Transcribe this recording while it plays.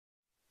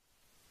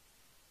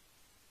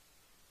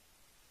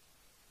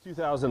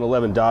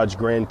2011 Dodge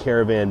Grand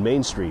Caravan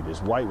Mainstreet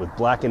is white with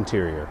black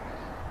interior.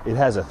 It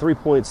has a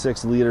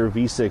 3.6-liter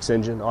V6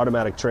 engine,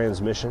 automatic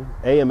transmission,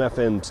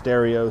 AM/FM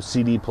stereo,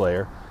 CD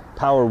player,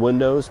 power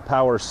windows,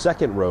 power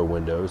second-row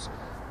windows,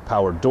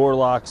 power door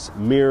locks,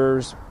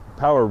 mirrors,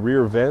 power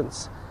rear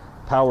vents,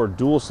 power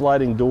dual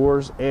sliding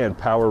doors, and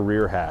power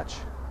rear hatch.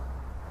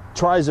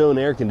 Tri-zone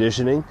air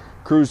conditioning,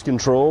 cruise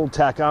control,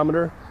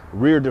 tachometer,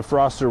 rear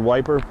defroster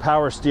wiper,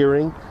 power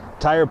steering,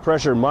 tire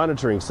pressure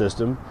monitoring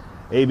system,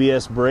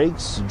 ABS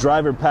brakes,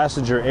 driver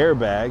passenger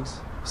airbags,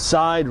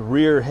 side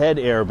rear head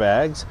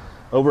airbags,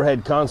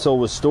 overhead console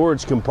with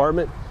storage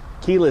compartment,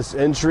 keyless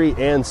entry,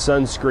 and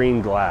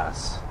sunscreen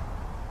glass.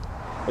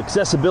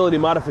 Accessibility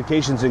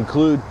modifications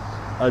include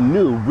a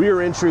new rear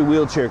entry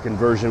wheelchair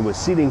conversion with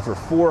seating for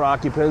 4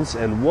 occupants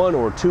and 1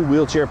 or 2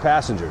 wheelchair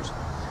passengers,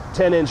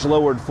 10-inch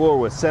lowered floor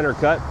with center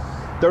cut,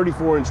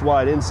 34-inch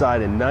wide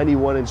inside and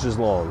 91 inches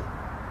long.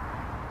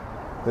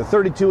 The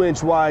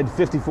 32-inch wide,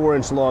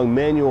 54-inch long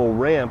manual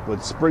ramp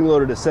with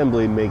spring-loaded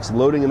assembly makes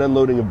loading and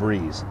unloading a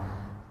breeze.